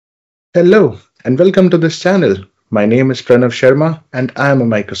Hello and welcome to this channel. My name is Pranav Sharma and I am a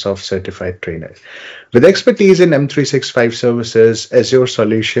Microsoft certified trainer. With expertise in M365 services, Azure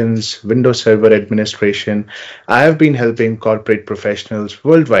solutions, Windows Server administration, I have been helping corporate professionals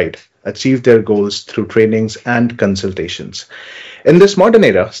worldwide achieve their goals through trainings and consultations. In this modern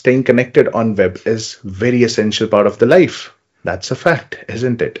era, staying connected on web is very essential part of the life. That's a fact,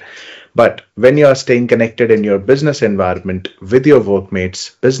 isn't it? But when you are staying connected in your business environment with your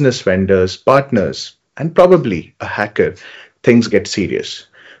workmates, business vendors, partners, and probably a hacker, things get serious.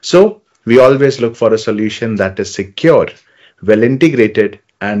 So, we always look for a solution that is secure, well integrated,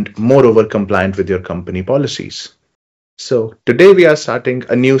 and moreover compliant with your company policies. So, today we are starting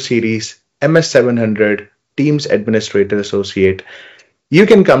a new series, MS-700 Teams Administrator Associate. You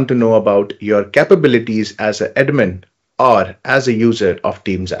can come to know about your capabilities as an admin or as a user of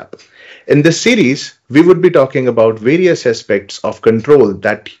Teams app. In this series, we would be talking about various aspects of control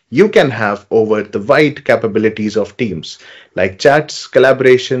that you can have over the wide capabilities of Teams, like chats,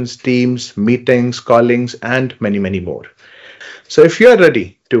 collaborations, teams, meetings, callings, and many, many more. So if you are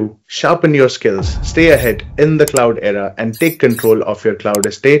ready to sharpen your skills, stay ahead in the cloud era, and take control of your cloud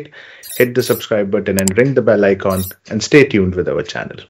estate, hit the subscribe button and ring the bell icon and stay tuned with our channel.